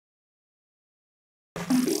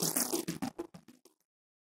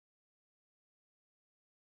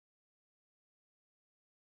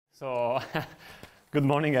So, good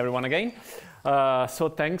morning, everyone, again.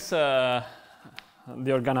 So, thanks the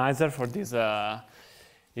organizer for this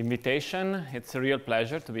invitation. It's a real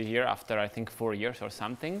pleasure to be here after, I think, 4 years or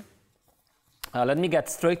something. Let me get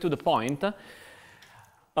straight to the point.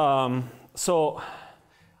 I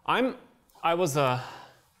was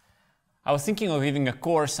thinking of giving a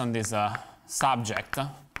course on this subject,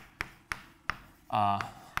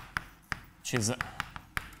 which is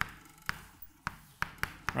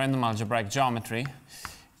random algebraic geometry,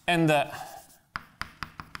 and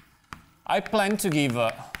I plan to give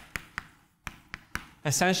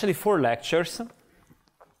essentially 4 lectures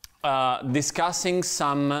discussing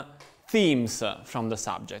some themes from the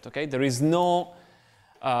subject. Okay, there is no,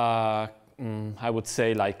 I would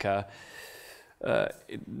say, like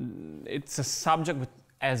it's a subject that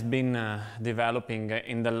has been developing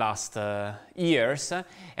in the last years,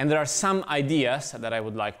 and there are some ideas that I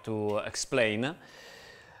would like to explain.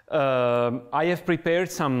 I have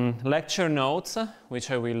prepared some lecture notes,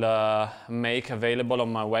 which I will make available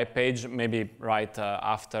on my webpage, maybe right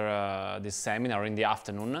after this seminar in the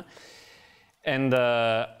afternoon. And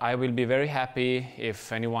I will be very happy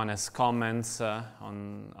if anyone has comments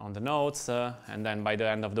on the notes, and then by the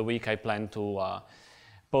end of the week I plan to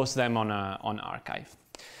post them on archive.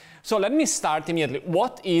 So let me start immediately.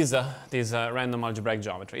 What is this random algebraic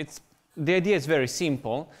geometry? The idea is very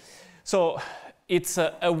simple. So it's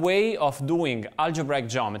a way of doing algebraic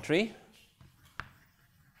geometry,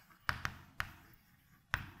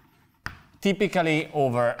 typically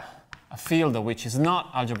over a field which is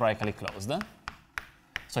not algebraically closed.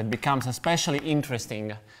 So it becomes especially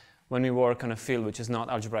interesting when we work on a field which is not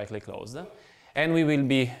algebraically closed. And we will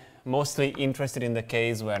be mostly interested in the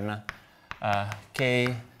case when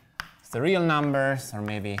k is the real numbers, or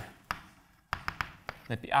maybe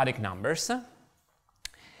the periodic numbers.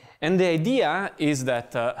 And the idea is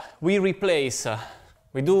that we replace,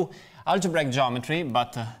 we do algebraic geometry,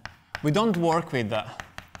 but we don't work with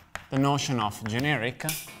the notion of generic,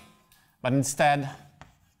 but instead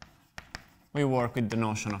we work with the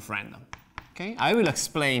notion of random. Okay? I will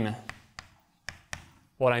explain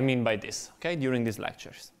what I mean by this, okay, during these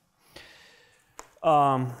lectures.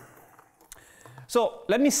 So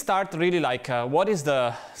let me start really like what is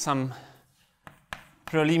some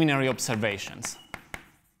preliminary observations.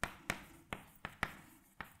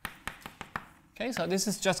 Okay, so this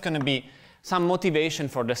is just going to be some motivation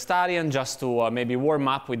for the study and just to maybe warm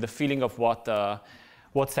up with the feeling of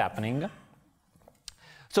what's happening.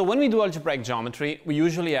 So when we do algebraic geometry, we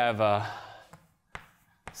usually have,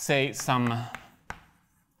 say, some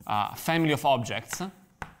family of objects.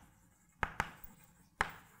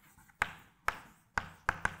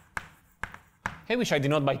 Okay, which I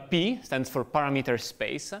denote by P, stands for parameter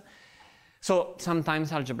space. So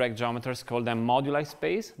sometimes algebraic geometers call them moduli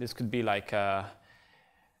space. This could be like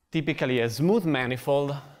typically a smooth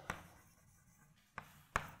manifold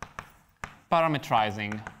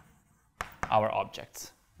parametrizing our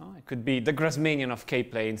objects. It could be the Grassmannian of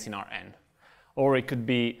k-planes in Rn, or it could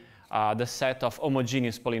be the set of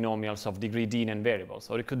homogeneous polynomials of degree d in n variables,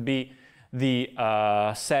 or it could be the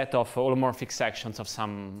set of holomorphic sections of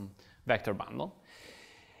some vector bundle.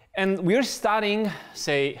 And we're studying,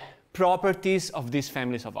 say, properties of these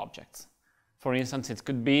families of objects. For instance, it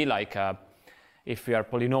could be like if we are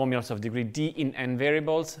polynomials of degree d in n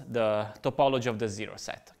variables, the topology of the zero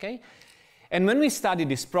set. Okay? And when we study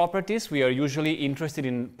these properties, we are usually interested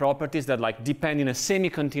in properties that like depend in a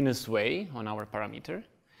semi-continuous way on our parameter.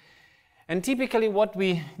 And typically what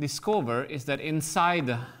we discover is that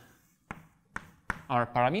inside our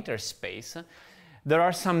parameter space, there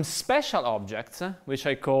are some special objects which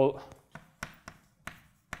I call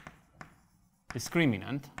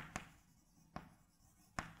discriminant,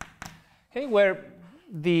 okay, where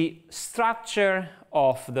the structure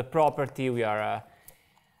of the property we are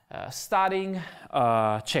studying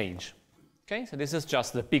change. Okay, so this is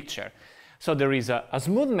just the picture. So there is a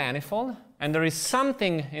smooth manifold, and there is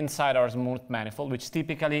something inside our smooth manifold, which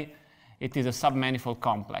typically it is a submanifold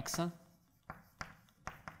complex.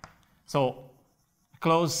 So a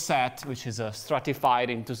closed set which is stratified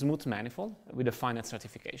into smooth manifold with a finite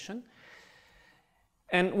stratification.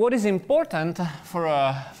 And what is important for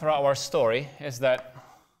our story is that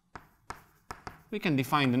we can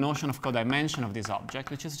define the notion of codimension of this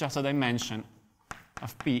object, which is just a dimension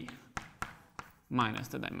of P minus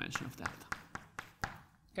the dimension of delta.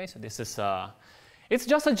 Okay, so this is it's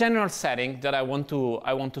just a general setting that I want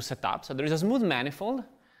to set up. So there is a smooth manifold,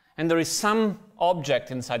 and there is some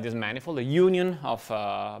object inside this manifold, a union of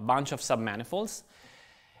a bunch of submanifolds,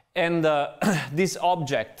 and this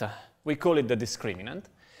object, we call it the discriminant.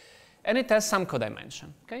 and it has some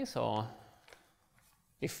codimension. Okay, so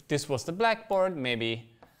if this was the blackboard, maybe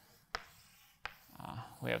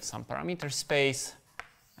we have some parameter space,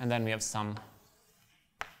 and then we have some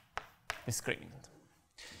discriminant.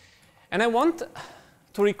 And I want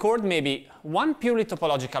to record maybe one purely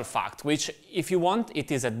topological fact, which, if you want,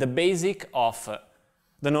 it is at the basic of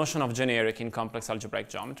the notion of generic in complex algebraic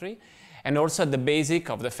geometry, and also at the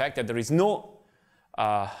basic of the fact that there is no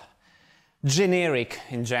generic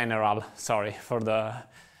in general, sorry for the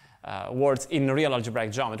words, in real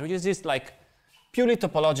algebraic geometry, which is this like purely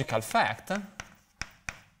topological fact,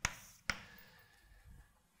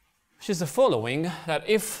 which is the following, that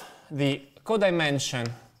if the codimension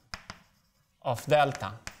of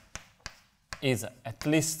delta is at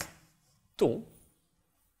least 2,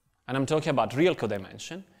 and I'm talking about real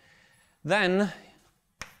codimension, then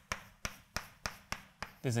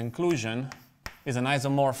this inclusion is an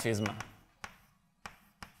isomorphism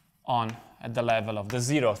at the level of the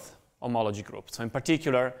 0th homology group. So in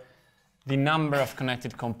particular, the number of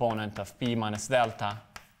connected component of P minus delta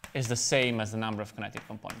is the same as the number of connected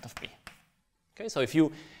component of P. Okay, so if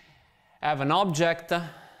you have an object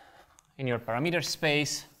in your parameter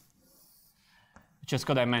space, which is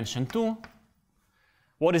codimension 2,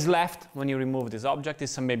 what is left when you remove this object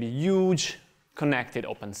is some maybe huge connected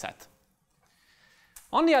open set.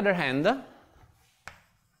 On the other hand,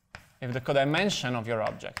 if the codimension of your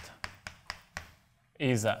object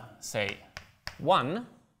is, say, 1,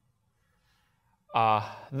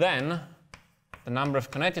 then the number of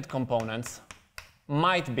connected components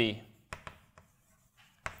might be,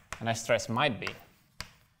 and I stress might be,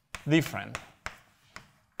 different.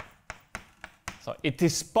 So it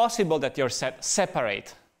is possible that your set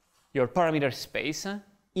separate your parameter space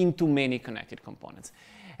into many connected components.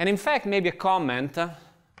 And in fact, maybe a comment,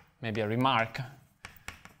 maybe a remark,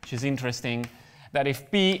 which is interesting, that if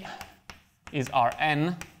P is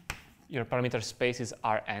Rn, your parameter space is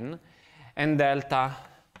Rn, and delta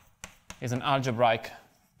is an algebraic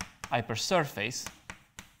hypersurface,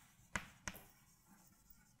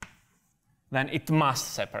 then it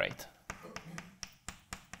must separate.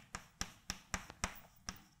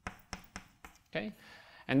 Okay?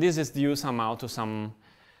 And this is due somehow to some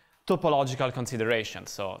topological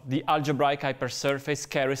considerations. So the algebraic hypersurface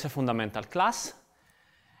carries a fundamental class,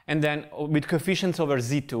 and then with coefficients over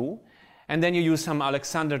Z2, and then you use some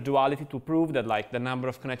Alexander duality to prove that like the number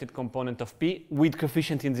of connected component of P with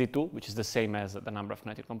coefficient in Z2, which is the same as the number of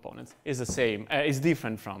connected components, is the same, is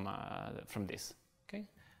different from this. Okay?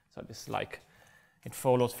 So this is like, it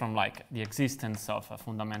follows from like the existence of a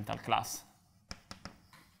fundamental class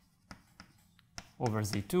over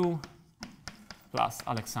Z2 plus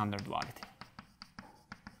Alexander duality.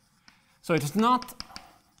 So it's not,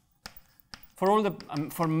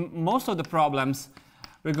 for most of the problems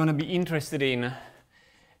we're going to be interested in,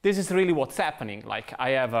 this is really what's happening. Like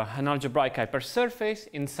I have an algebraic hypersurface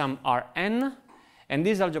in some Rn, and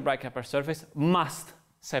this algebraic hypersurface must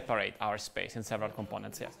separate our space in several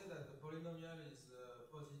components. Yes.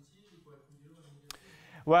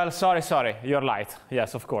 Well, sorry, you're right.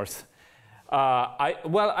 Yes, of course. I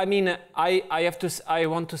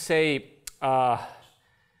want to say,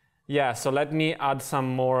 yeah, so let me add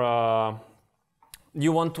some more,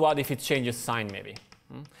 you want to add if it changes sign maybe.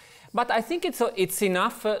 But I think it's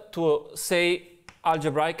enough to say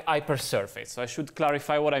algebraic hypersurface. So I should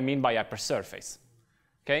clarify what I mean by hypersurface.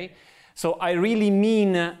 Okay? So I really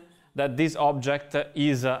mean that this object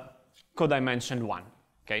is codimension 1.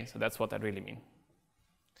 Okay? So that's what I really mean.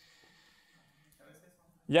 Can I say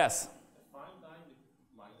something? Yes. A fine line with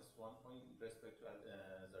 -1 point with respect to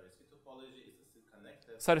Zariski topology is still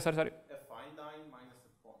connected. Sorry. A fine line minus a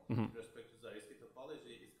point with respect to Zariski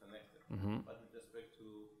topology is connected. But with respect to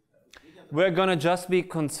Euclidean topology, we're going to just be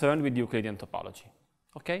concerned with Euclidean topology.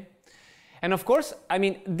 Okay? And of course, I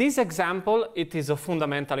mean, this example, it is of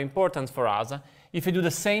fundamental importance for us. If you do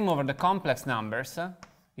the same over the complex numbers,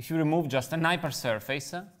 if you remove just an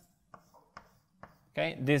hypersurface,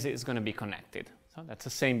 okay, this is going to be connected. So that's the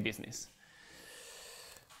same business.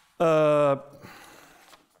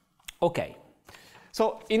 Okay.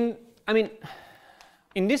 So in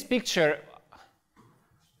this picture,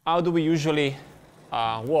 how do we usually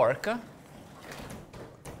work?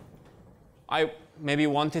 I maybe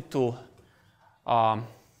wanted to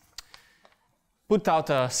put out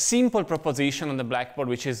a simple proposition on the blackboard,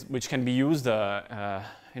 which can be used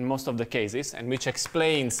in most of the cases, and which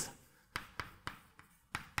explains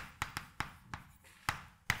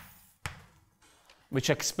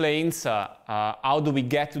how do we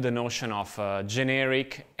get to the notion of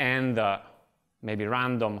generic and maybe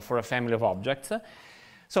random for a family of objects.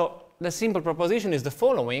 So the simple proposition is the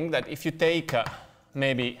following, that if you take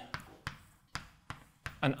maybe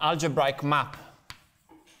an algebraic map,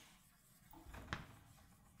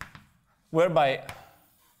 whereby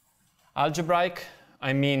algebraic,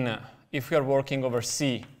 I mean if we are working over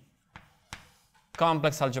C,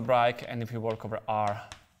 complex algebraic, and if you work over R,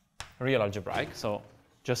 real algebraic. So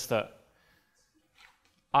just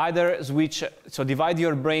either switch, so divide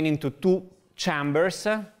your brain into two chambers.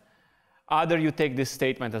 Either you take this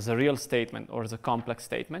statement as a real statement or as a complex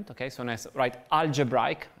statement. Okay, so when I write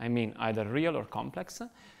algebraic, I mean either real or complex,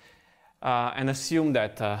 and assume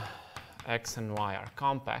that x and y are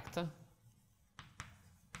compact.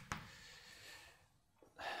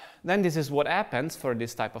 Then this is what happens for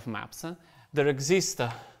this type of maps. There exists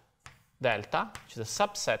delta, which is a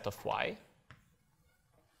subset of y,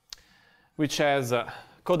 which has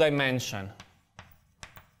codimension,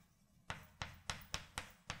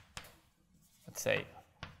 let's say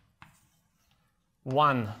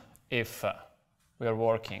 1 if we are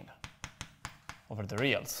working over the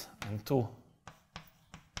reals, and 2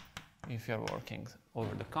 if you are working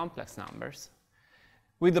over the complex numbers,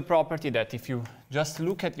 with the property that if you just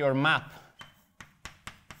look at your map,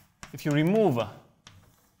 if you remove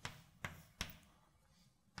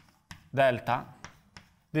delta,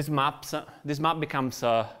 this map becomes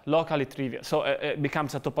locally trivial, so it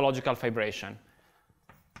becomes a topological fibration.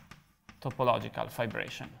 Topological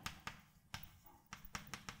fibration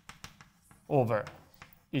over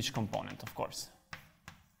each component, of course,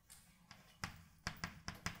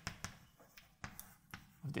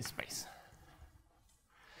 of this space.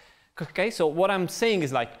 Okay, so what I'm saying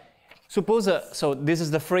is, like, suppose, so this is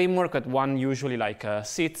the framework that one usually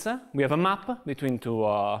sits. We have a map between two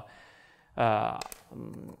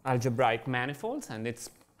algebraic manifolds, and it's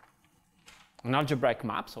an algebraic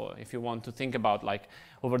map. So if you want to think about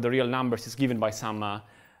over the real numbers, it's given by some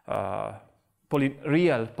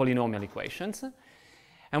real polynomial equations.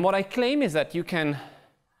 And what I claim is that you can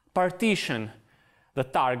partition the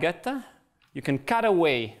target. You can cut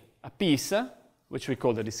away a piece, which we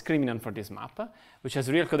call the discriminant for this map, which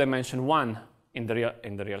has real codimension 1 in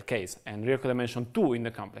the real case and real codimension 2 in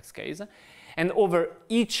the complex case. And over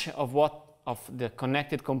each of the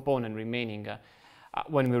connected component remaining,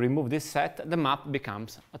 when we remove this set, the map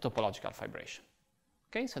becomes a topological fibration.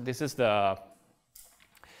 Okay, so this is the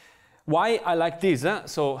why I like this.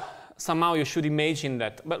 So somehow you should imagine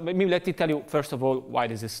that, but maybe let me tell you first of all why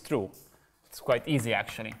this is true. It's quite easy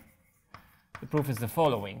actually. The proof is the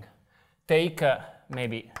following. Take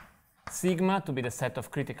maybe sigma to be the set of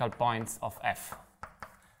critical points of F,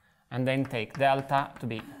 and then take delta to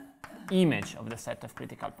be image of the set of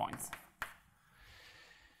critical points.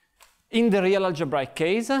 In the real algebraic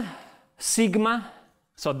case, sigma,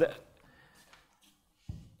 so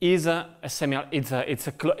is an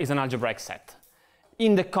algebraic set.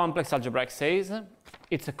 In the complex algebraic case,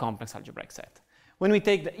 it's a complex algebraic set. When we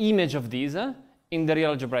take the image of these, in the real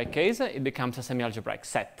algebraic case, it becomes a semi-algebraic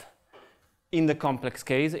set. In the complex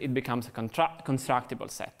case, it becomes a constructible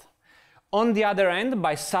set. On the other end,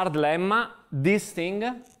 by Sard lemma, this thing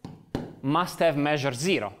must have measure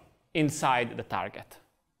 0 inside the target.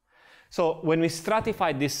 So when we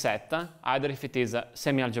stratify this set, either if it is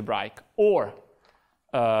semi-algebraic or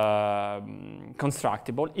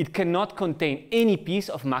constructible, it cannot contain any piece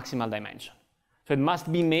of maximal dimension. So it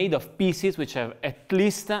must be made of pieces which have at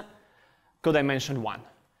least codimension 1.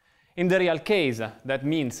 In the real case, that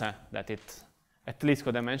means that it's at least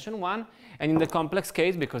codimension 1, and in the complex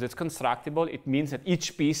case, because it's constructible, it means that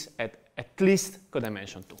each piece at least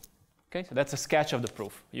codimension 2. Okay, so that's a sketch of the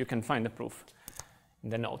proof. You can find the proof in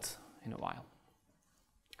the notes in a while.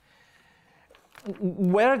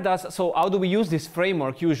 So how do we use this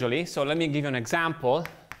framework usually? So let me give you an example.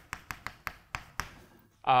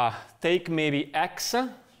 Take maybe X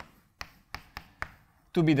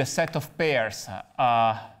to be the set of pairs.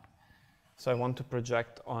 So I want to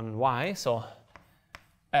project on Y. So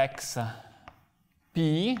X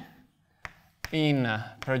P in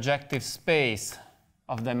projective space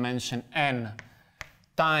of dimension n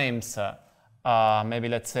times maybe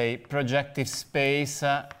let's say projective space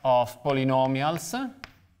of polynomials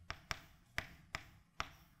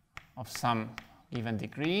of some given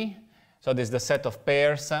degree. So this is the set of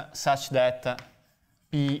pairs such that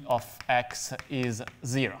P of X is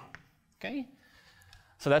 0. Okay?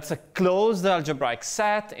 So that's a closed algebraic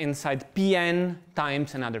set inside Pn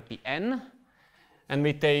times another Pn. And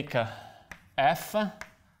we take F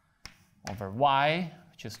over Y,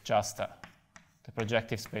 which is just the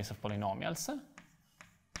projective space of polynomials.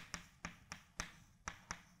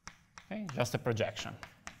 Okay, just a projection.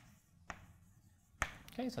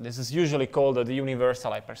 Okay, so this is usually called the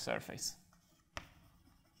universal hypersurface.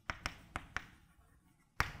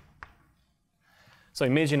 So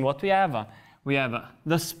imagine what we have. We have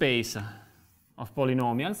the space of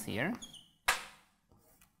polynomials here.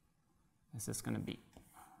 This is going to be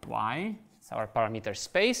y. It's our parameter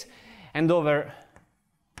space. And over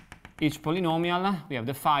each polynomial, we have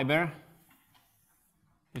the fiber,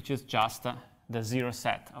 which is just the zero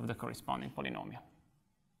set of the corresponding polynomial.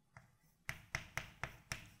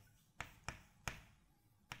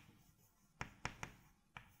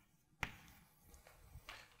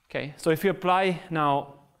 Okay, so if you apply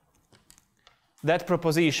now that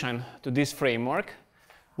proposition to this framework,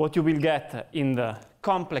 what you will get in the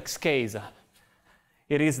complex case,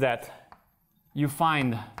 it is that you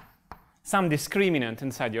find some discriminant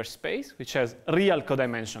inside your space, which has real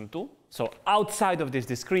codimension 2. So outside of this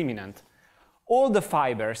discriminant, all the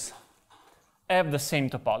fibers have the same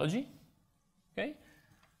topology, okay?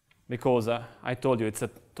 Because I told you it's a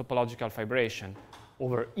topological fibration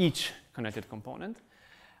over each connected component.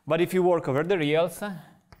 But if you work over the reals,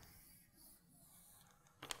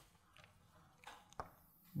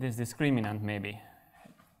 this discriminant maybe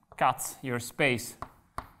cuts your space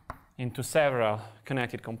into several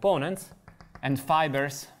connected components, and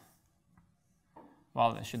fibers,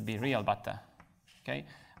 well, they should be real, but okay,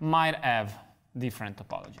 might have different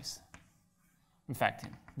topologies. In fact, in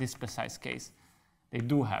this precise case, they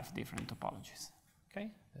do have different topologies. Okay,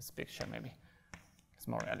 this picture maybe is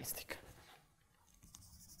more realistic.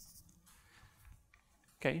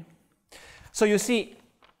 Okay, so you see,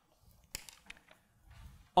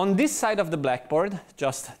 on this side of the blackboard,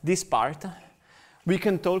 just this part, we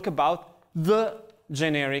can talk about the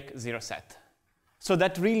generic zero set. So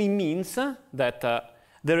that really means that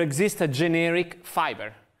there exists a generic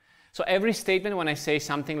fiber. So every statement, when I say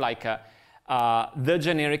something like the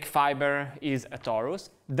generic fiber is a torus,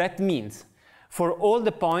 that means for all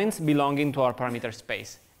the points belonging to our parameter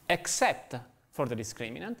space, except for the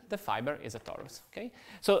discriminant, the fiber is a torus. Okay?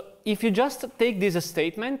 So if you just take this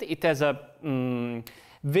statement, it has a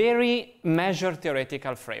very measure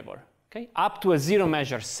theoretical flavor. Okay? Up to a zero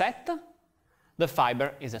measure set, the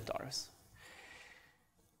fiber is a torus.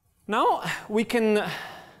 Now we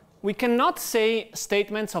cannot say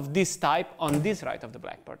statements of this type on this right of the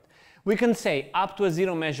blackboard. We can say up to a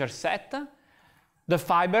zero measure set, the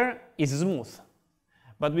fiber is smooth.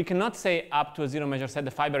 But we cannot say up to a zero measure set,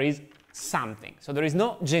 the fiber is something. So there is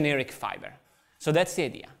no generic fiber. So that's the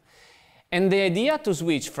idea. And the idea to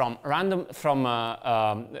switch from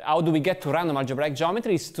how do we get to random algebraic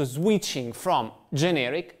geometry is to switching from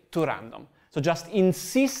generic to random. So just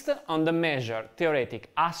insist on the measure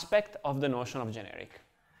theoretic aspect of the notion of generic.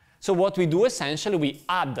 So what we do essentially, we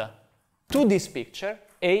add to this picture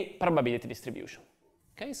a probability distribution.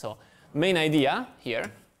 Okay, so main idea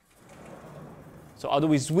here. So how do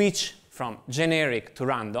we switch from generic to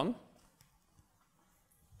random?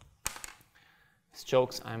 These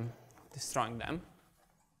jokes, I'm destroying them.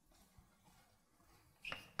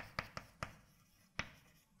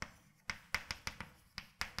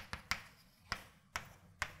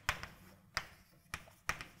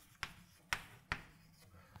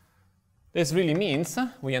 This really means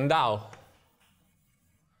we endow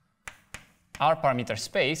our parameter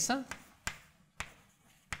space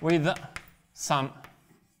with some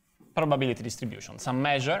probability distribution, some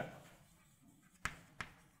measure,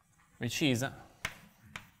 which is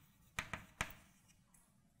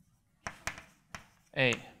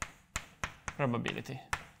a probability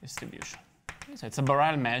distribution. Okay, so it's a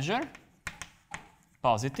Borel measure,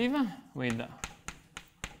 positive, with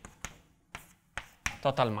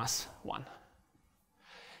total mass 1.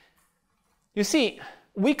 You see,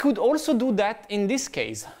 we could also do that in this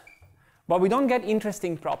case, but we don't get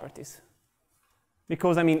interesting properties.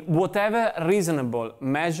 Because, I mean, whatever reasonable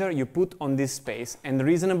measure you put on this space, and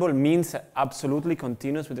reasonable means absolutely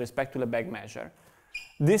continuous with respect to the Lebesgue measure,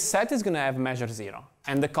 this set is going to have measure 0,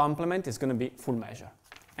 and the complement is going to be full measure.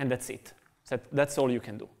 And that's it. So that's all you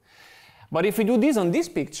can do. But if we do this on this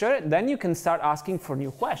picture, then you can start asking for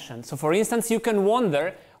new questions. So for instance, you can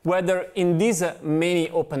wonder whether in these many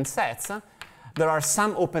open sets, there are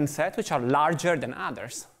some open sets which are larger than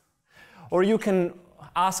others. Or you can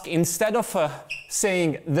ask, instead of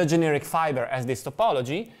saying the generic fiber as this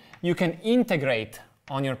topology, you can integrate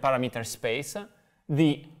on your parameter space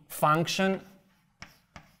the function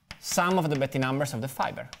sum of the Betti numbers of the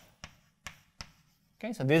fiber.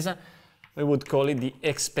 Okay, so this we would call it the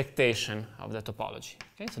expectation of the topology.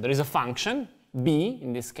 Okay, so there is a function, b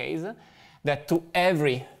in this case, that to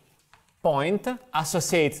every point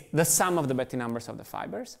associates the sum of the Betti numbers of the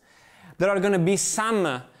fibers. There are going to be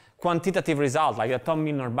some quantitative result, like the Tom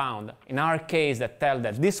Milnor bound, in our case that tell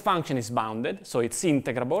that this function is bounded, so it's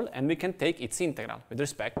integrable, and we can take its integral with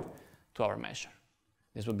respect to our measure.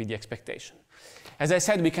 This would be the expectation. As I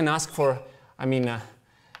said, we can ask for,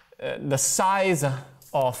 the size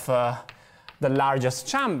of the largest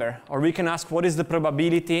chamber, or we can ask what is the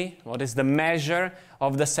probability, what is the measure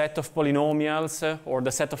of the set of polynomials or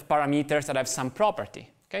the set of parameters that have some property.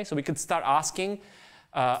 Okay, so we could start asking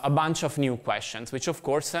a bunch of new questions, which of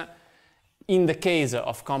course, in the case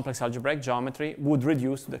of complex algebraic geometry, would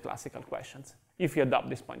reduce to the classical questions, if we adopt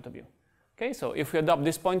this point of view. Okay, so if we adopt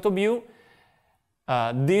this point of view,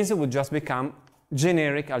 this would just become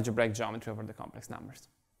generic algebraic geometry over the complex numbers.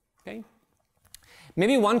 Okay?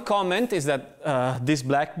 Maybe one comment is that these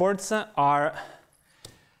blackboards are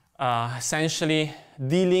essentially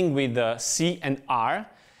dealing with C and R.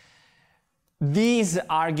 This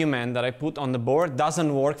argument that I put on the board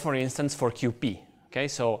doesn't work, for instance, for QP. Okay,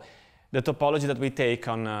 so the topology that we take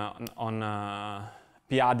on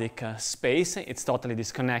p-adic space, it's totally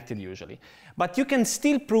disconnected usually. But you can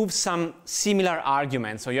still prove some similar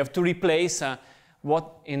arguments. So you have to replace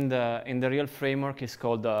what in the real framework is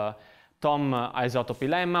called the Thom isotopy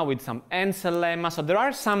lemma with some Ansel lemma. So there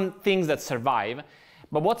are some things that survive.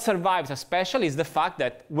 But what survives especially is the fact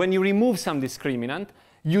that when you remove some discriminant,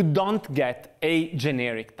 you don't get a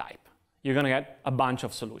generic type. You're going to get a bunch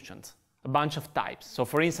of solutions, a bunch of types. So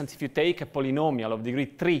for instance, if you take a polynomial of degree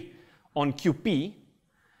 3 on QP,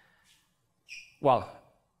 well,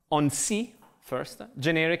 on C first,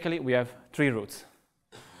 generically we have 3 roots.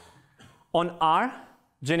 On R,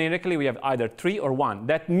 generically we have either 3 or 1.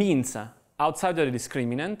 That means outside of the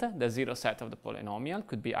discriminant, the zero set of the polynomial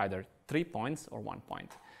could be either 3 points or 1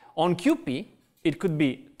 point. On QP, it could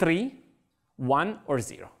be 3, 1, or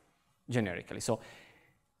 0, generically. So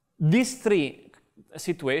these 3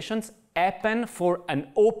 situations happen for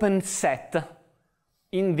an open set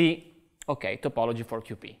in the topology for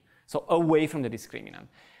QP, so away from the discriminant.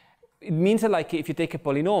 It means that, like, if you take a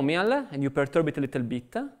polynomial and you perturb it a little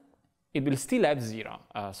bit, it will still have 0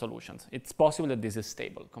 solutions. It's possible that this is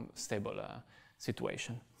stable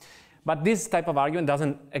situation. But this type of argument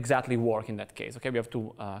doesn't exactly work in that case. Okay, we have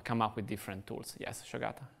to come up with different tools. Yes,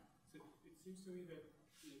 Shogata? So it seems to me that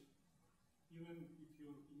even if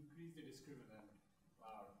you increase the discriminant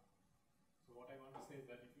R, so what I want to say is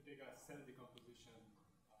that if you take a cell decomposition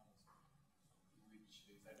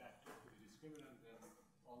which is adapted to the discriminant, then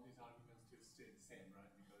all these arguments still stay the same, right?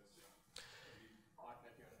 Because the part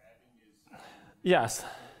that you're adding is... Yes.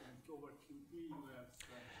 Over QP, you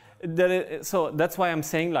have... So that's why I'm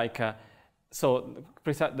saying, like, that's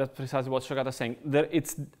precisely what Shogata is saying.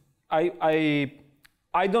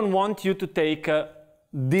 I don't want you to take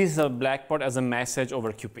this blackboard as a message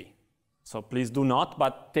over QP. So please do not,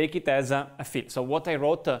 but take it as a field. So what I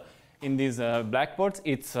wrote in these blackboards,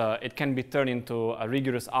 it can be turned into a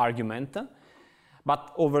rigorous argument.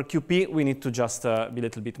 But over QP, we need to just be a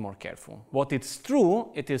little bit more careful. What is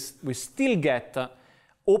true, it is we still get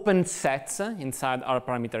open sets inside our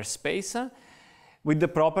parameter space with the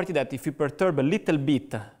property that if you perturb a little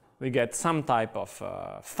bit, we get some type of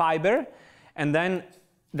fiber, and then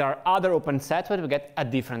there are other open sets where we get a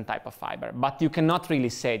different type of fiber. But you cannot really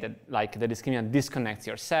say that, like, the discriminant disconnects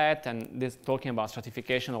your set, and this talking about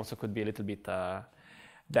stratification also could be a little bit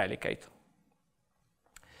delicate.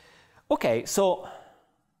 Okay, so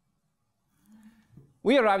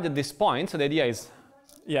we arrived at this point, so the idea is,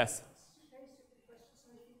 yes?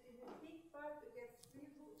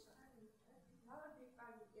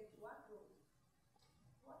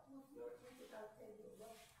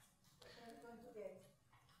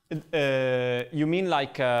 You mean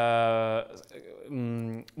like what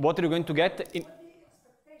are you going to get?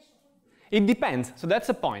 It depends. So that's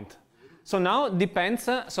the point. So now it depends.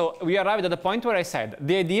 So we arrived at the point where I said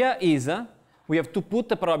the idea is we have to put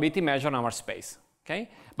the probability measure in our space. Okay?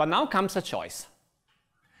 But now comes a choice.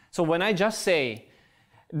 So when I just say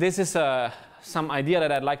this is some idea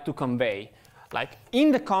that I'd like to convey, like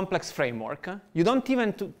in the complex framework, you don't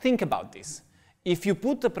even think about this. If you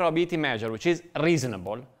put the probability measure, which is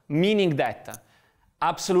reasonable, meaning that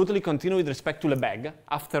absolutely continue with respect to Lebesgue,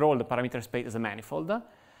 after all the parameter space is a manifold,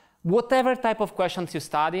 whatever type of questions you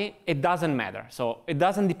study, it doesn't matter. So it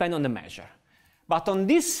doesn't depend on the measure. But on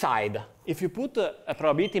this side, if you put a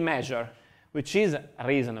probability measure which is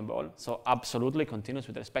reasonable, so absolutely continuous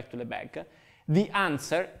with respect to Lebesgue, the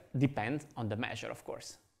answer depends on the measure, of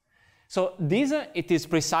course. So this, it is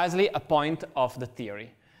precisely a point of the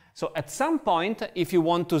theory. So at some point, if you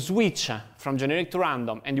want to switch from generic to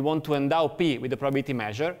random and you want to endow P with the probability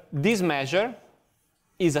measure, this measure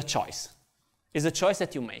is a choice. It's a choice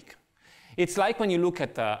that you make. It's like when you look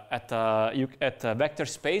at a vector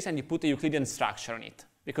space and you put a Euclidean structure on it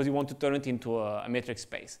because you want to turn it into a metric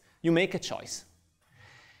space. You make a choice.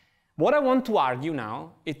 What I want to argue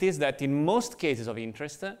now, it is that in most cases of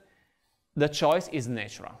interest, the choice is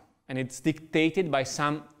natural, and it's dictated by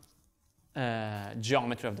some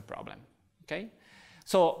geometry of the problem. Okay?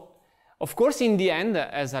 So, of course, in the end,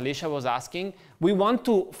 as Alicia was asking, we want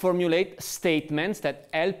to formulate statements that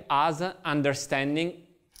help us understanding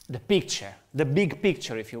the picture, the big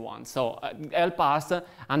picture, if you want. So, help us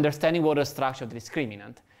understanding what the structure of the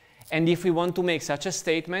discriminant. And if we want to make such a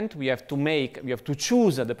statement, we have to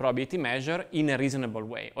choose the probability measure in a reasonable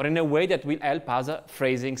way, or in a way that will help us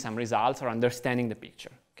phrasing some results or understanding the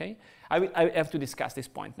picture. Okay? I have to discuss this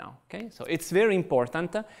point now. Okay? So it's very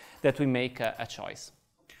important that we make a choice.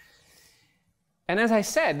 And as I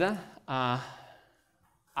said,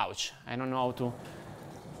 ouch, I don't know how to.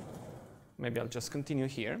 Maybe I'll just continue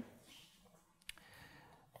here.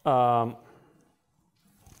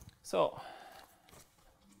 So.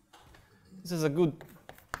 This is a good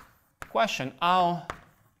question, how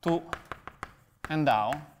to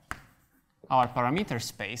endow our parameter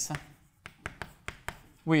space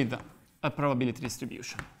with a probability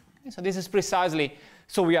distribution. Okay, so this is precisely,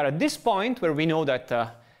 so we are at this point where we know that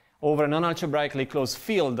over a non-algebraically closed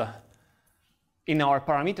field in our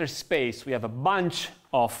parameter space we have a bunch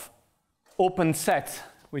of open sets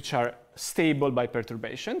which are stable by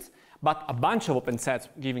perturbations, but a bunch of open sets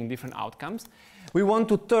giving different outcomes. We want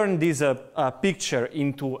to turn this picture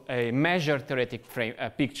into a measure theoretic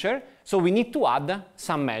picture, so we need to add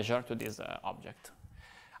some measure to this object.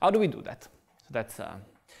 How do we do that? So that's,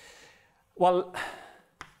 well,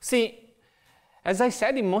 see, as I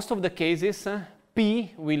said, in most of the cases,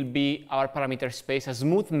 P will be our parameter space, a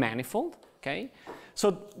smooth manifold. Okay,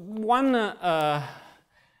 so one,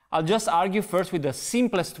 I'll just argue first with the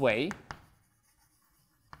simplest way.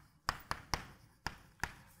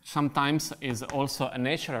 Sometimes is also a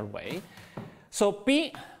natural way. So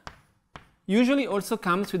P usually also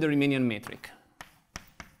comes with the Riemannian metric.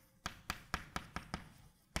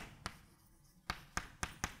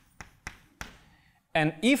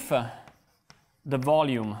 And if the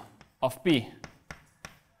volume of P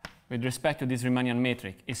with respect to this Riemannian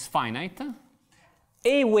metric is finite,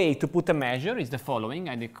 a way to put a measure is the following.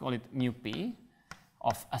 I call it mu P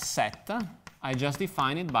of a set. I just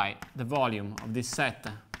define it by the volume of this set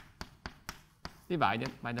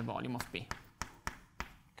divided by the volume of P.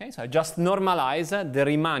 Okay, so I just normalize the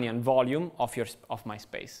Riemannian volume of my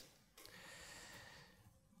space.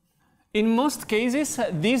 In most cases,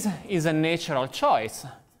 this is a natural choice.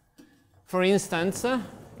 For instance,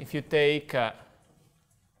 if you take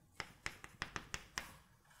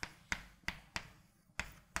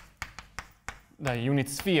the unit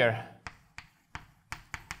sphere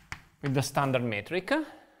with the standard metric,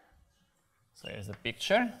 so here's the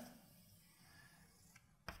picture.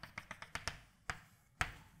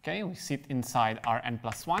 Okay, we sit inside our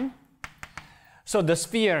n+1. So the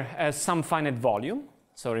sphere has some finite volume.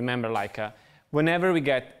 So remember, like whenever we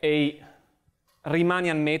get a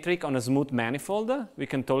Riemannian metric on a smooth manifold, we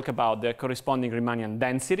can talk about the corresponding Riemannian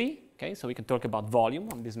density. Okay, so we can talk about volume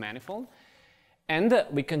on this manifold. And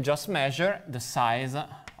we can just measure the size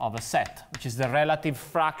of a set, which is the relative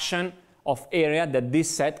fraction of area that this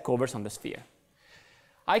set covers on the sphere.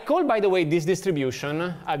 I call, by the way, this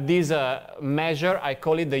distribution, this measure, I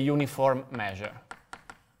call it the uniform measure.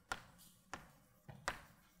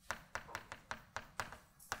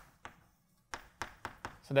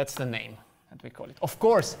 So that's the name that we call it. Of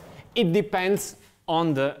course, it depends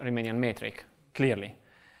on the Riemannian metric, clearly.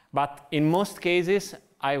 But in most cases,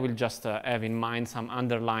 I will just have in mind some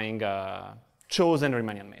underlying chosen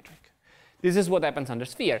Riemannian metric. This is what happens under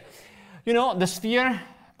sphere. You know, the sphere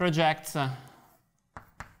projects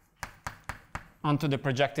onto the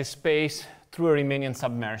projective space through a Riemannian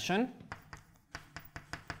submersion.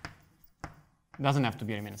 It doesn't have to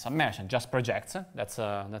be a Riemannian submersion, just projects. That's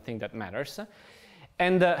the thing that matters.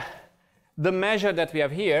 And the measure that we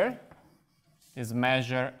have here is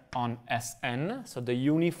measure on Sn, so the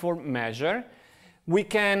uniform measure. We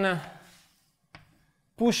can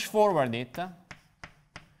push forward it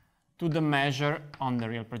to the measure on the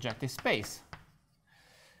real projective space.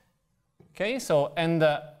 Okay, so, and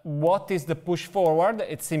what is the push forward?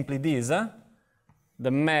 It's simply this. The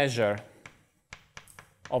measure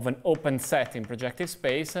of an open set in projective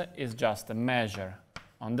space is just a measure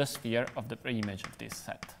on the sphere of the image of this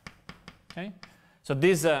set. Okay, so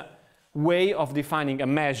this way of defining a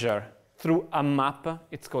measure through a map,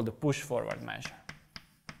 it's called the push forward measure.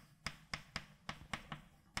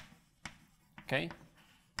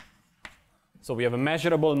 So we have a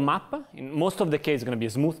measurable map. In most of the case, it's going to be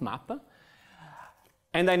a smooth map.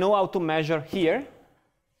 And I know how to measure here.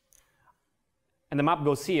 And the map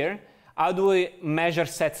goes here. How do we measure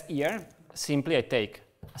sets here? Simply, I take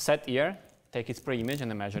a set here, take its pre-image,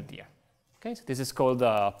 and I measure it here. Okay, so this is called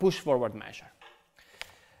a push-forward measure.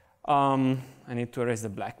 I need to erase the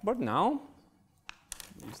blackboard now.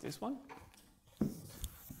 Use this one.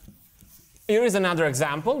 Here is another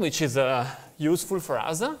example, which is useful for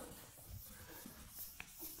us.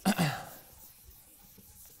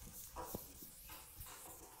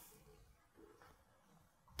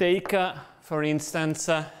 Take, for instance,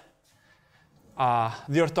 the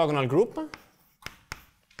orthogonal group.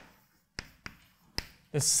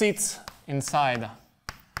 It sits inside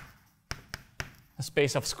a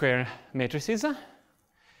space of square matrices.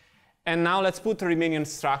 And now let's put a Riemannian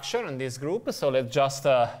structure in this group. So let's just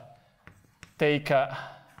take the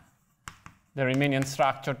Riemannian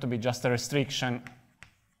structure to be just a restriction,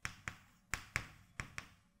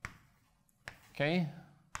 okay,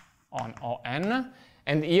 on On.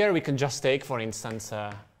 And here we can just take, for instance,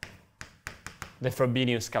 the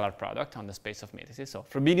Frobenius scalar product on the space of matrices. So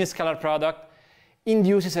Frobenius scalar product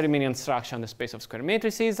induces a Riemannian structure on the space of square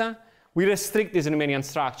matrices. We restrict this Riemannian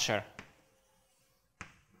structure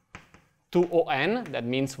to On. That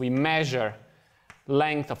means we measure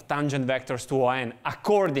length of tangent vectors to On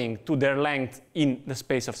according to their length in the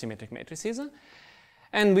space of symmetric matrices.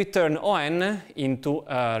 And we turn On into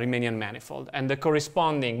a Riemannian manifold. And the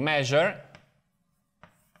corresponding measure,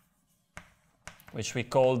 which we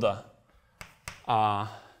call the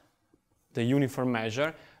uniform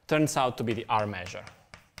measure, turns out to be the R measure.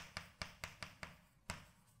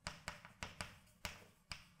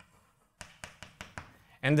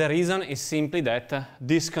 And the reason is simply that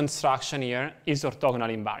this construction here is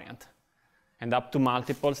orthogonally invariant. And up to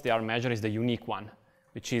multiples, the R measure is the unique one,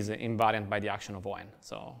 which is invariant by the action of On,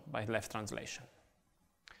 so by left translation.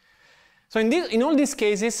 So in all these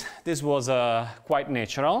cases, this was quite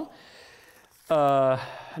natural.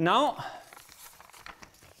 Now,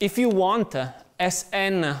 if you want,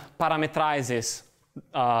 Sn parameterizes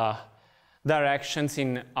directions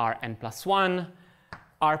in Rn+1.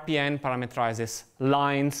 Rpn parameterizes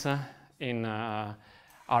lines in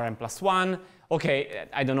Rn+1. Okay,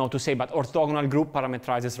 I don't know what to say, but orthogonal group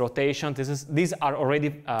parameterizes rotation. These are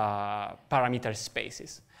already parameter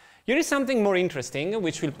spaces. Here is something more interesting,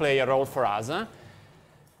 which will play a role for us.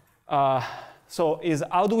 So is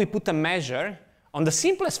how do we put a measure on the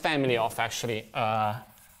simplest family of actually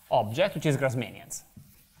object, which is Grassmannians.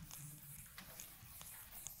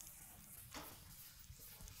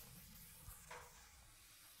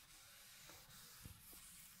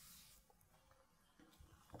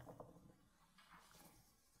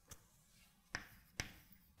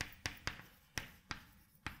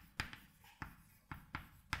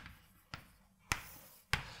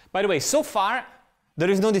 By the way, so far, there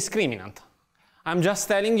is no discriminant. I'm just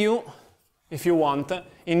telling you, if you want,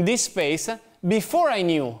 in this space, before I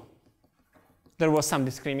knew there was some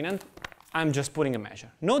discriminant, I'm just putting a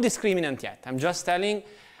measure. No discriminant yet. I'm just telling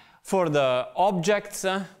for the objects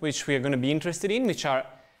which we are going to be interested in, which are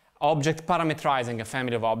object parameterizing a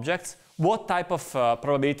family of objects, what type of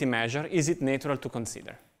probability measure is it natural to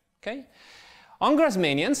consider? Okay? On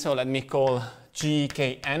Grassmannian, so let me call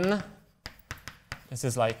GKN. This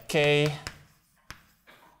is like K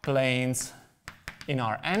planes in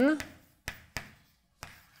Rn.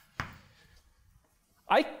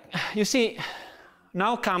 You see,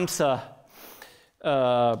 now comes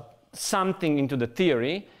something into the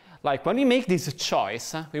theory. Like when we make this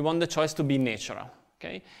choice, we want the choice to be natural.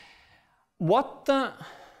 Okay? What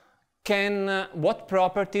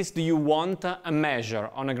properties do you want a measure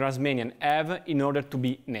on a Grassmannian have in order to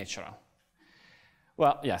be natural?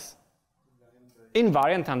 Well, yes.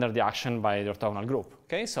 Invariant under the action by the orthogonal group.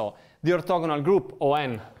 Okay, so the orthogonal group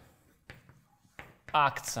On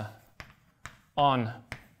acts on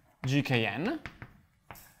GKN,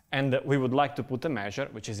 and we would like to put a measure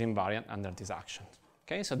which is invariant under this action.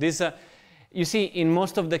 Okay, so this, you see, in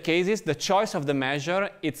most of the cases, the choice of the measure,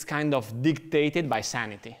 it's kind of dictated by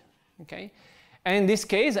sanity. Okay, and in this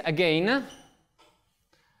case, again,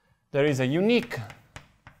 there is a unique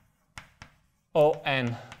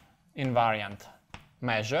On invariant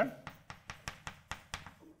measure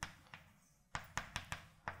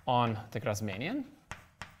on the Grassmannian,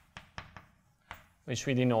 which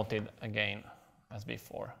we denoted again as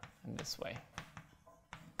before in this way.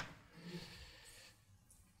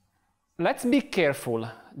 Let's be careful.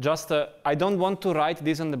 Just, I don't want to write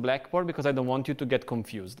this on the blackboard because I don't want you to get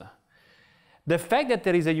confused. The fact that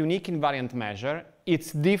there is a unique invariant measure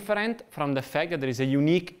it's different from the fact that there is a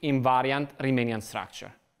unique invariant Riemannian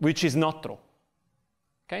structure, which is not true.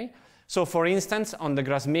 Okay? So for instance, on the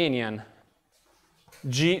Grassmannian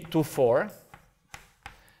G24,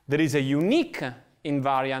 there is a unique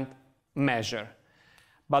invariant measure,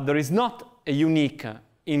 but there is not a unique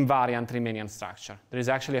invariant Riemannian structure. There is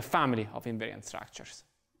actually a family of invariant structures.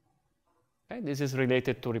 Okay? This is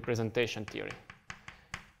related to representation theory.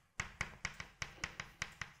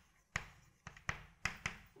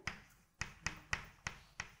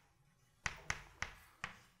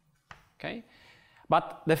 Okay?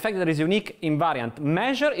 But the fact that there is a unique invariant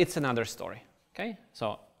measure, it's another story. Okay?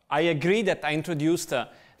 So I agree that I introduced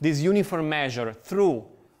this uniform measure through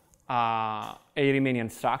a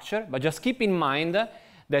Riemannian structure, but just keep in mind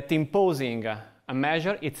that imposing a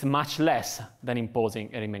measure, it's much less than imposing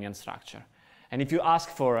a Riemannian structure. And if you ask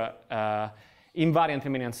for invariant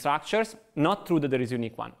Riemannian structures, not true that there is a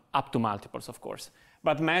unique one, up to multiples, of course.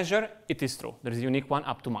 But measure, it is true. There is a unique one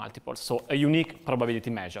up to multiples, so a unique probability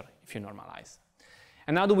measure, if you normalize.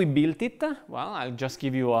 And how do we build it? Well, I'll just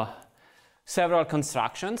give you several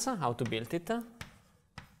constructions how to build it.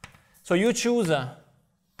 So you choose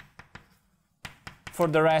for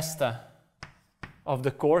the rest of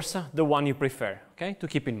the course the one you prefer, okay, to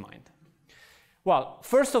keep in mind. Well,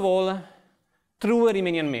 first of all, through a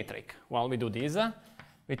Riemannian metric. Well, we do this.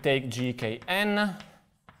 We take GKN.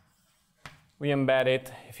 We embed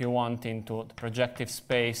it, if you want, into the projective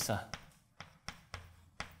space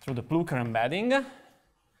through the Plucker embedding.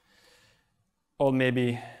 Or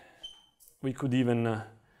maybe we could even,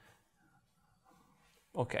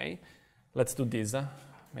 okay, let's do this.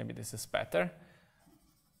 Maybe this is better.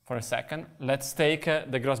 For a second, let's take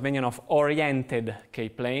the Grassmannian of oriented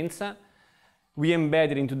K-planes. We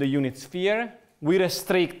embed it into the unit sphere. We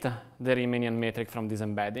restrict the Riemannian metric from this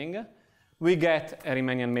embedding. We get a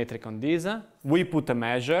Riemannian metric on this. We put a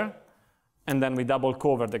measure, and then we double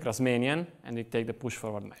cover the Grassmannian, and we take the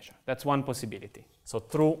push-forward measure. That's one possibility. So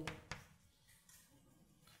through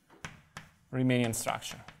Riemannian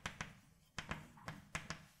structure.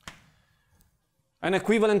 An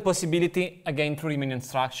equivalent possibility, again through Riemannian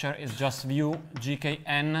structure, is just view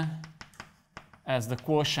GKN as the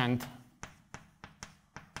quotient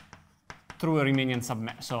through a Riemannian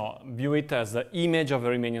submersion. So view it as the image of a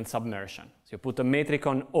Riemannian submersion. So you put a metric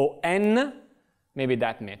on ON, maybe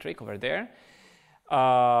that metric over there,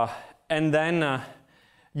 and then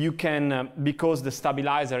you can, because the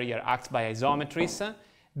stabilizer here acts by isometries,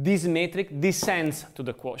 this metric descends to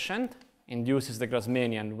the quotient, induces the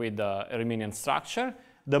Grassmannian with a Riemannian structure.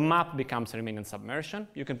 The map becomes a Riemannian submersion.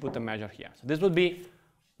 You can put a measure here. So this would be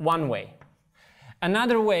one way.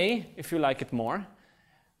 Another way, if you like it more,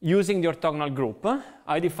 using the orthogonal group,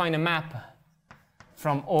 I define a map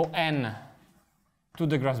from ON to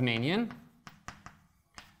the Grassmannian.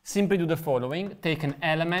 Simply do the following. Take an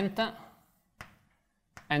element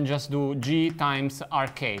and just do G times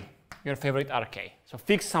RK, your favorite RK. So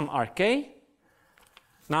fix some RK.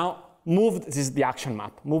 Now move, this is the action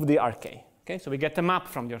map, move the RK. Okay, so we get a map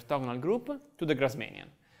from the orthogonal group to the Grassmannian.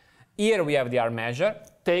 Here we have the R measure.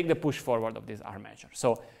 Take the push forward of this R measure.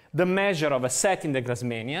 So the measure of a set in the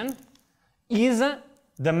Grassmannian is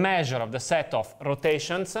the measure of the set of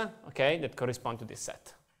rotations, okay, that correspond to this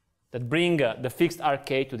set, that bring the fixed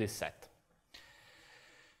RK to this set.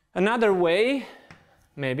 Another way,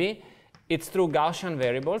 maybe, it's through Gaussian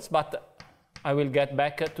variables, but I will get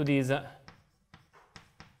back to this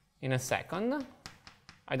in a second.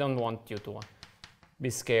 I don't want you to be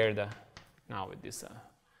scared now with these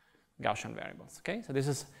Gaussian variables. Okay, so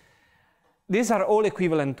these are all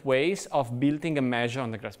equivalent ways of building a measure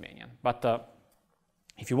on the Grassmannian. But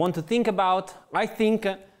if you want to think about, I think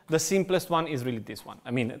the simplest one is really this one.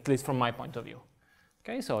 I mean, at least from my point of view.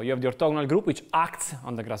 Okay, so you have the orthogonal group which acts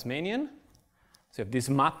on the Grassmannian. So you have this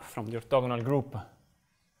map from the orthogonal group.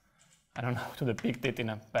 I don't know how to depict it in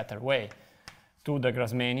a better way. To the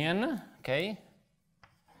Grassmannian, okay?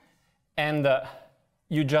 And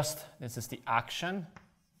you just, this is the action.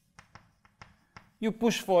 You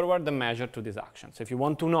push forward the measure to this action. So if you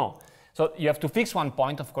want to know, so you have to fix one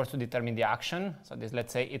point, of course, to determine the action. So this,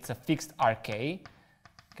 let's say it's a fixed RK,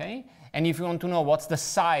 okay? And if you want to know what's the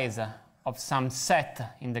size of some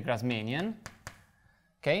set in the Grassmannian,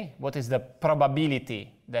 okay? What is the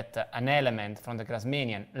probability that an element from the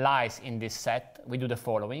Grassmannian lies in this set? We do the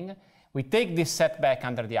following. We take this set back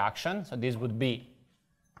under the action. So this would be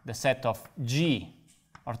the set of G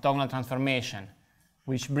orthogonal transformation,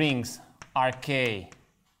 which brings RK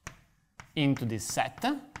into this set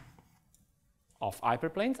of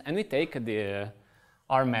hyperplanes, and we take the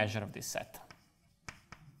R measure of this set.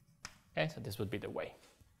 Okay, so this would be the way.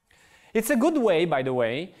 It's a good way, by the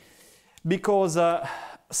way, because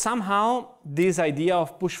somehow this idea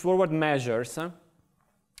of push-forward measures,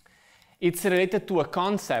 it's related to a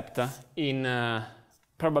concept in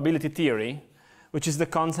probability theory, which is the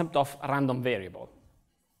concept of random variable.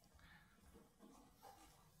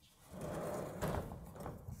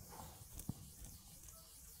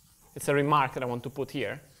 It's a remark that I want to put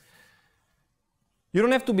here. You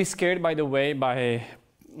don't have to be scared, by the way, by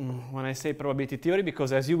when I say probability theory,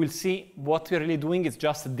 because as you will see, what we're really doing is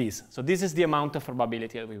just this. So this is the amount of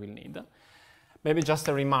probability that we will need. Maybe just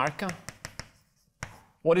a remark.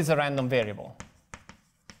 What is a random variable?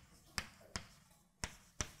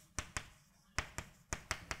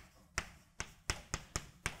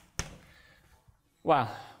 Well,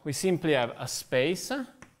 we simply have a space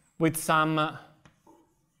with some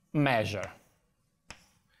measure.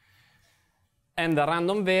 And the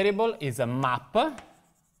random variable is a map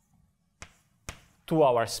to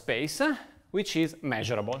our space, which is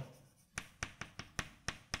measurable.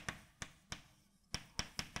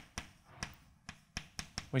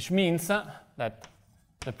 Which means that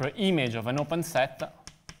the pre-image of an open set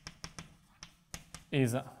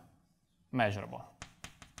is measurable.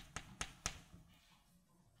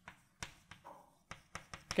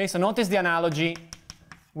 Okay, so notice the analogy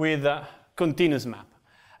with a continuous map.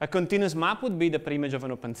 A continuous map would be the pre-image of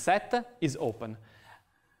an open set is open.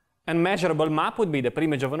 A measurable map would be the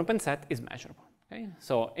pre-image of an open set is measurable. Okay?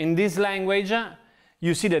 So in this language,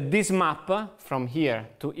 you see that this map from here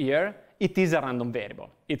to here, it is a random variable.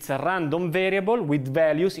 It's a random variable with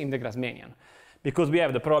values in the Grassmannian. Because we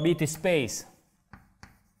have the probability space,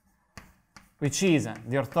 which is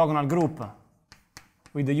the orthogonal group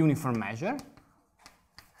with the uniform measure.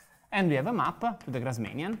 And we have a map to the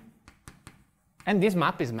Grassmannian. And this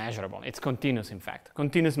map is measurable. It's continuous, in fact.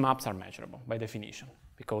 Continuous maps are measurable by definition.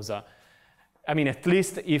 Because, I mean, at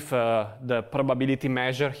least if the probability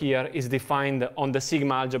measure here is defined on the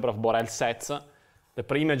sigma algebra of Borel sets, the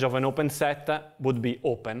pre-image of an open set would be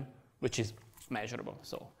open, which is measurable.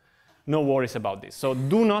 So no worries about this. So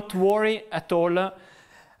do not worry at all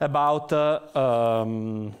about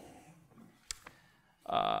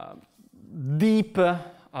deep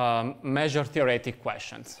measure theoretic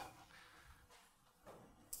questions.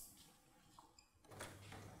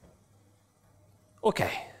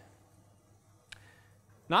 Okay.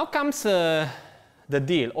 Now comes the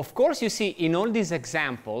deal. Of course, you see in all these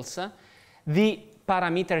examples, the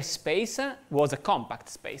parameter space was a compact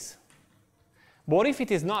space. What if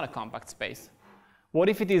it is not a compact space? What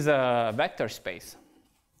if it is a vector space?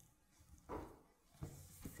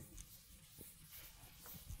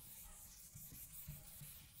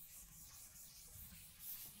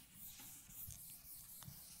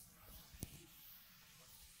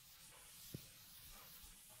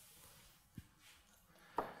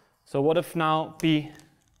 So what if now P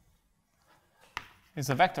is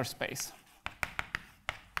a vector space?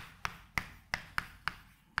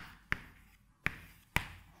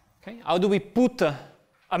 Okay, how do we put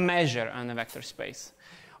a measure on a vector space?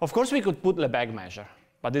 Of course, we could put Lebesgue measure,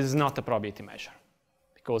 but this is not a probability measure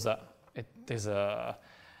because it is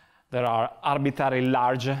there are arbitrarily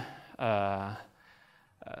large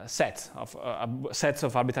sets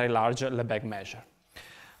of arbitrarily large Lebesgue measure.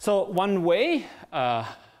 So one way.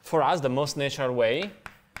 For us, the most natural way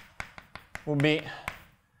would be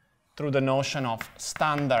through the notion of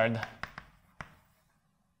standard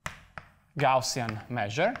Gaussian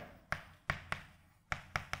measure.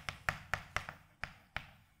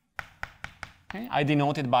 Okay, I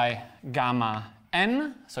denote it by gamma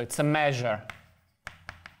n, so it's a measure,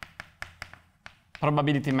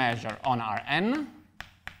 probability measure on Rn,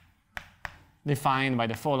 defined by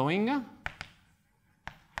the following.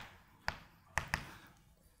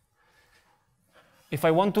 If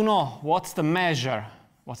I want to know what's the measure,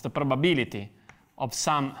 what's the probability of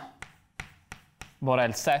some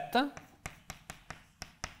Borel set,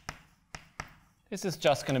 this is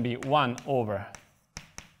just going to be 1 over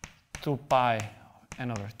 2 pi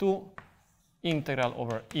n over 2 integral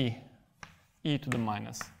over e to the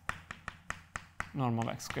minus norm of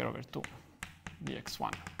x squared over 2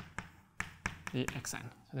 dx1 dxn.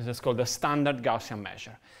 So this is called the standard Gaussian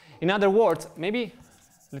measure. In other words, maybe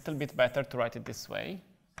a little bit better to write it this way.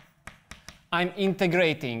 I'm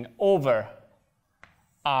integrating over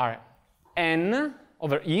Rn,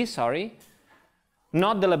 over E, sorry,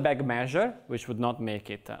 not the Lebesgue measure, which would not make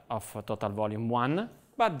it of total volume 1,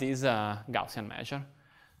 but this Gaussian measure.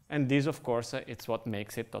 And this, of course, it's what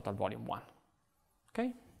makes it total volume 1.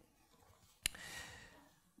 Okay?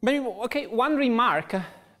 But, okay, one remark.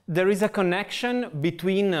 There is a connection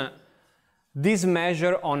between this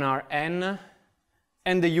measure on Rn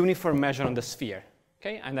and the uniform measure on the sphere.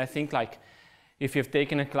 Okay? And I think like if you've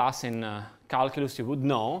taken a class in calculus, you would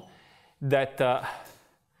know that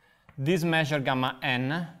this measure gamma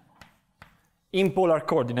n in polar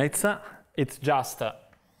coordinates, it's just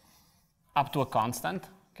up to a constant.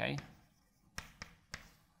 Okay?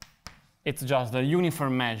 It's just the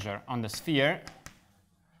uniform measure on the sphere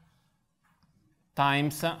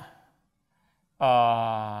times,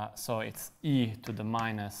 so it's e to the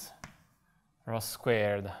minus rho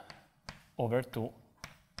squared over 2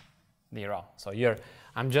 d rho. So here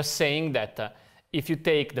I'm just saying that if you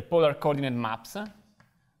take the polar coordinate maps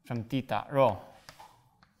from theta rho,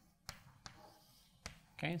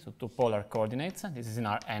 okay, so two polar coordinates, this is in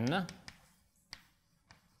Rn.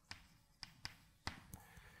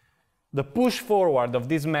 The push forward of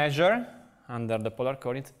this measure under the polar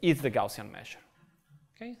coordinates is the Gaussian measure.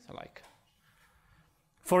 Okay, so like,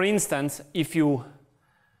 for instance, if you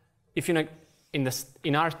in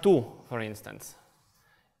R2, for instance,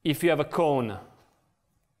 if you have a cone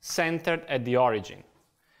centered at the origin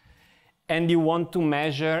and you want to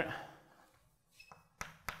measure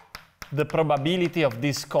the probability of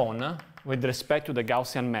this cone with respect to the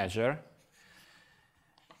Gaussian measure,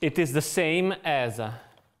 it is the same as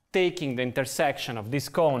taking the intersection of this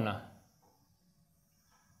cone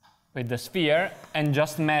with the sphere and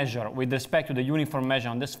just measure with respect to the uniform measure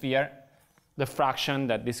on the sphere the fraction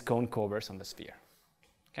that this cone covers on the sphere.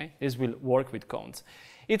 Okay? This will work with cones.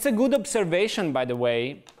 It's a good observation, by the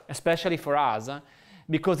way, especially for us,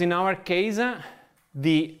 because in our case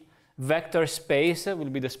the vector space will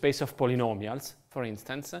be the space of polynomials, for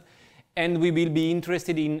instance, and we will be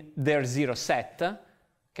interested in their zero set.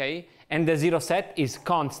 Okay? And the zero set is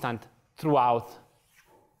constant throughout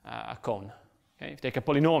a cone. Okay? If you take a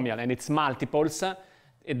polynomial and its multiples,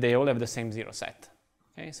 they all have the same zero set.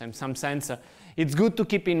 Okay? So in some sense, it's good to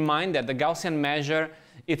keep in mind that the Gaussian measure,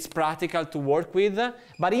 it's practical to work with,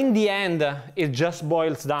 but in the end, it just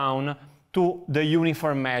boils down to the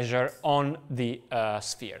uniform measure on the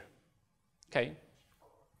sphere. Okay?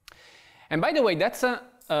 And by the way, that's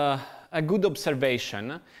a good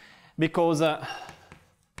observation, because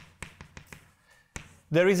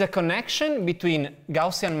there is a connection between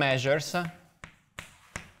Gaussian measures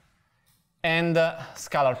and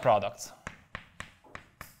scalar products.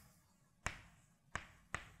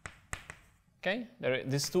 Okay,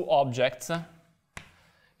 these two objects,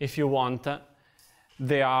 if you want,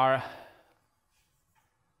 they are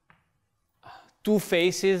two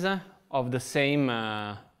faces of the same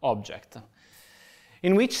object.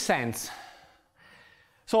 In which sense?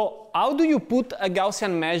 So how do you put a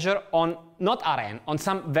Gaussian measure on, not Rn, on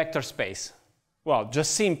some vector space? Well,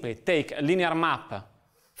 just simply take a linear map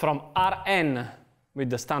from Rn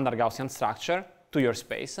with the standard Gaussian structure to your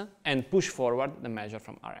space and push forward the measure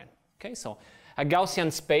from Rn. Okay, so a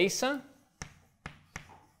Gaussian space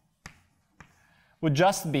would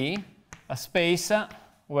just be a space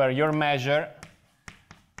where your measure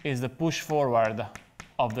is the push forward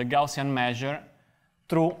of the Gaussian measure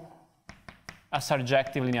through a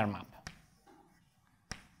surjective linear map.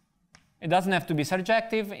 It doesn't have to be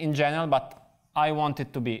surjective in general, but I want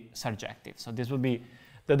it to be surjective. So this would be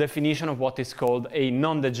the definition of what is called a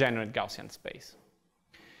non-degenerate Gaussian space.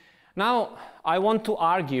 Now, I want to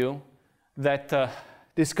argue that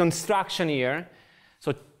this construction here,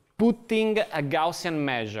 so putting a Gaussian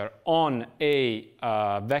measure on a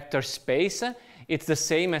vector space, it's the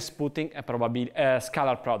same as putting a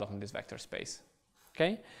scalar product on this vector space.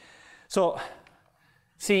 Okay? So,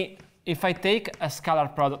 see, if I take a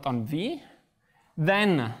scalar product on V,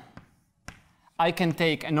 then I can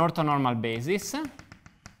take an orthonormal basis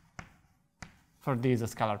for this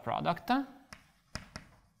scalar product.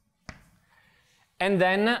 And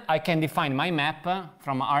then I can define my map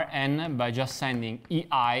from Rn by just sending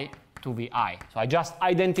EI to VI. So I just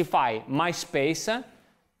identify my space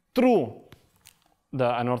through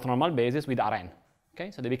an orthonormal basis with Rn.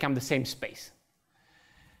 Okay? So they become the same space.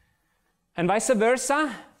 And vice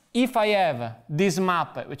versa, if I have this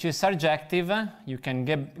map which is surjective, you can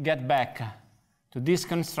get back to this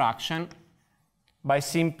construction by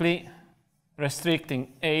simply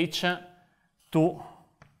restricting H to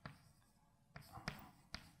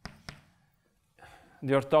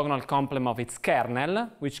the orthogonal complement of its kernel,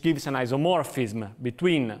 which gives an isomorphism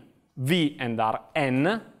between V and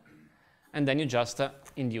Rn, and then you just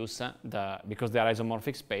induce because they are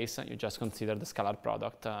isomorphic space, you just consider the scalar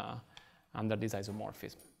product under this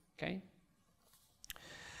isomorphism. Okay?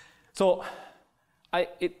 So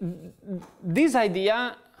this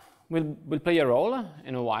idea will play a role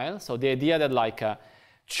in a while. So the idea that like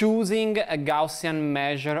choosing a Gaussian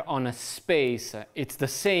measure on a space, it's the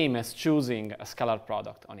same as choosing a scalar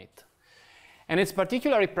product on it. And it's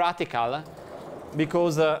particularly practical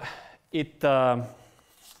because it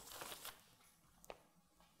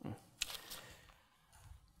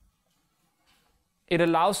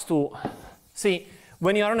allows to see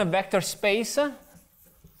when you are in a vector space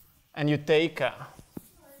and you take.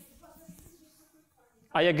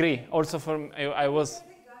 I agree. Also,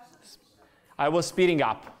 I was speeding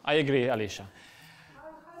up. I agree, Alicia.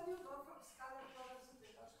 How do you go from scalar products to the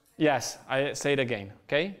Gaussian? Yes, I say it again.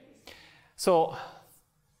 Okay. So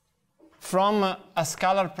from a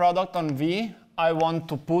scalar product on V, I want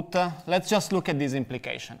to put. Let's just look at this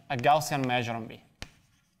implication: a Gaussian measure on V.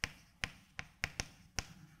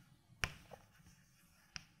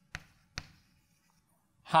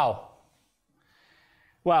 How?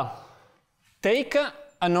 Well, take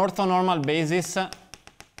an orthonormal basis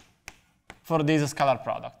for this scalar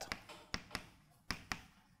product.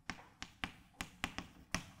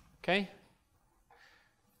 Okay?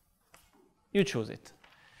 You choose it.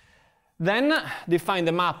 Then define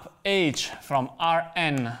the map H from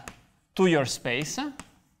Rn to your space,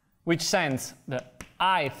 which sends the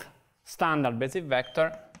ith standard basis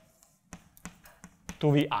vector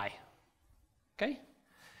to Vi. Okay?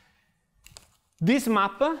 This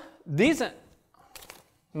map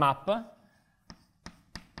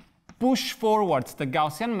push forwards the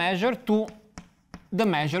Gaussian measure to the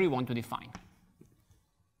measure you want to define.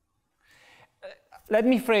 Let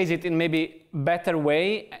me phrase it in maybe better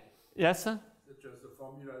way. Yes? Such as the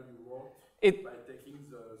formula you want by taking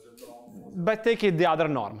the norm. By taking the other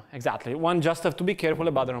norm, exactly. One just have to be careful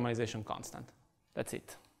about the normalization constant. That's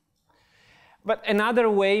it. But another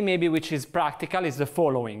way maybe which is practical is the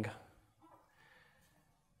following.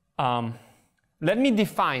 Let me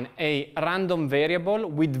define a random variable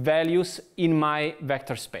with values in my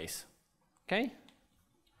vector space. Okay?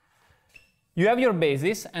 You have your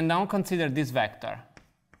basis, and now consider this vector.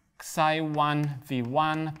 Xi1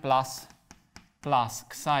 v1 plus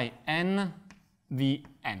xi n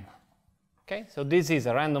vn. Okay? So this is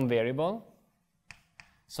a random variable.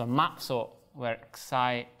 So where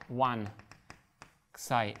xi1,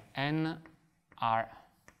 xi n are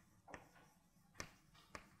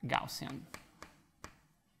Gaussian.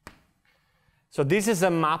 So this is a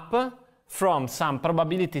map from some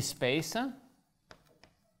probability space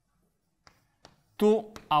to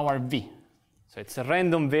our V. So it's a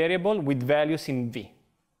random variable with values in V.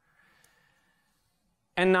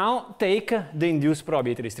 And now take the induced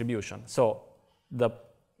probability distribution. So the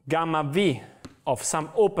gamma V of some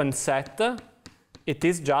open set, it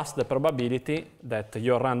is just the probability that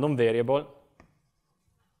your random variable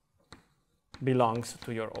belongs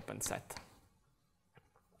to your open set.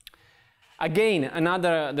 Again,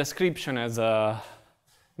 another description, as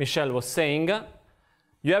Michel was saying,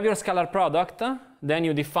 you have your scalar product, then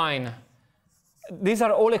you define, these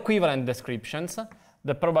are all equivalent descriptions,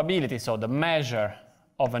 the probability, so the measure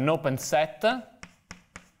of an open set.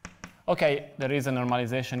 Okay, there is a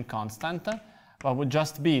normalization constant, but would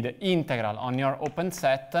just be the integral on your open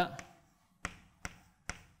set,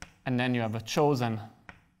 and then you have a chosen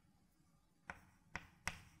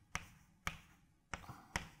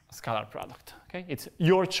scalar product. Okay, it's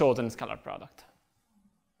your chosen scalar product.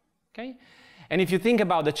 Okay, and if you think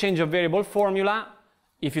about the change of variable formula,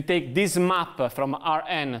 if you take this map from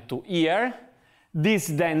Rn to here, this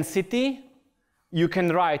density, you can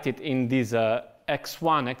write it in these x1,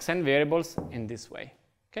 xn variables in this way.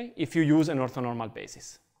 Okay, if you use an orthonormal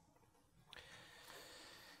basis.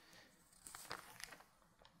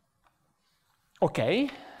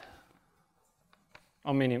 Okay,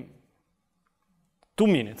 how many? 2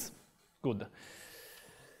 minutes. Good.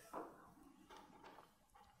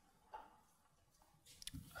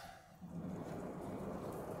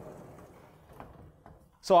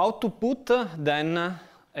 So how to put then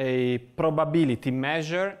a probability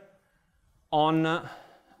measure on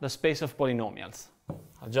the space of polynomials?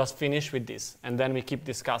 I'll just finish with this, and then we keep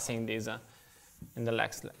discussing this in the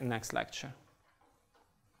next lecture.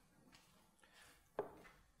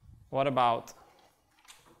 What about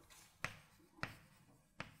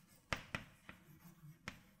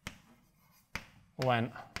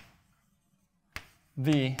when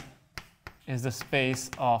V is the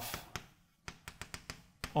space of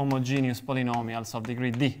homogeneous polynomials of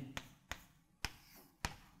degree D?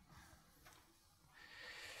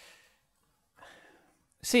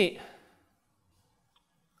 See,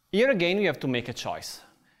 here again we have to make a choice.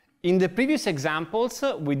 In the previous examples,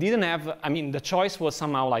 we didn't have, I mean, the choice was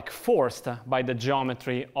somehow like forced by the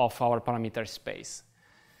geometry of our parameter space.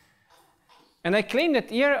 And I claim that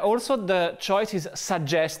here also the choice is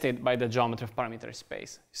suggested by the geometry of parameter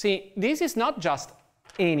space. See, this is not just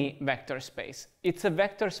any vector space. It's a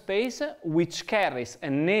vector space which carries a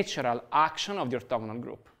natural action of the orthogonal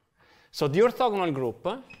group. So the orthogonal group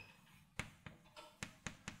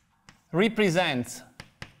represents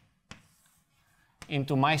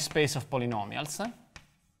into my space of polynomials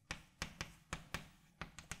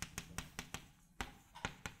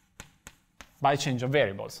by change of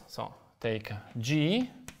variables. So take G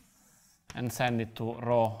and send it to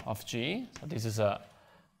rho of G. So this is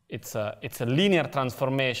it's a linear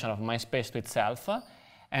transformation of my space to itself.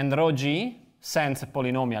 And rho G sends a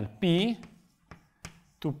polynomial P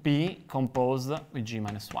to P composed with G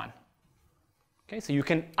minus 1. Okay, so you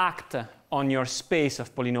can act on your space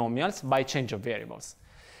of polynomials by change of variables.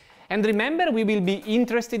 And remember, we will be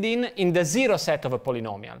interested in the zero set of a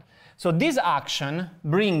polynomial. So this action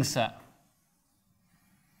brings,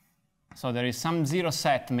 so there is some zero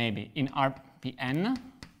set maybe in Rpn.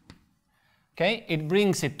 Okay, it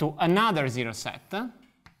brings it to another zero set.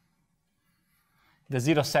 The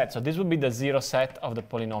zero set, so this would be the zero set of the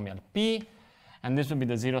polynomial P, and this would be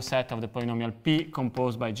the zero set of the polynomial P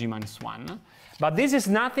composed by G minus 1. But this is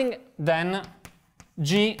nothing than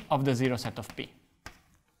G of the zero set of P.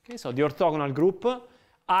 Okay, so the orthogonal group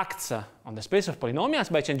acts on the space of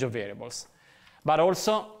polynomials by change of variables, but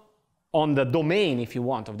also on the domain, if you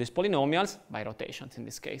want, of these polynomials by rotations in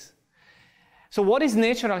this case. So what is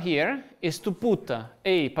natural here is to put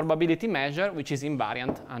a probability measure which is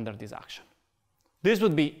invariant under this action. This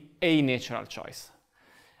would be a natural choice.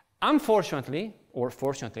 Unfortunately, or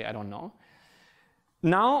fortunately, I don't know,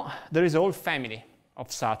 now there is a whole family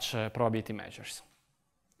of such probability measures.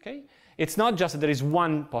 Okay? It's not just that there is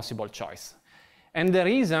one possible choice. And the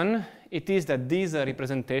reason it is that this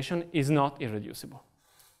representation is not irreducible.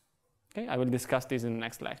 Okay? I will discuss this in the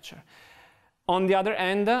next lecture. On the other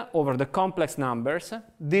hand, over the complex numbers,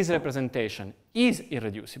 this representation is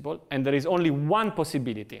irreducible, and there is only one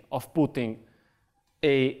possibility of putting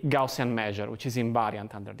a Gaussian measure, which is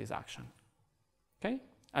invariant under this action. Okay?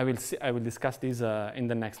 I will discuss this in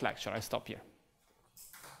the next lecture. I stop here.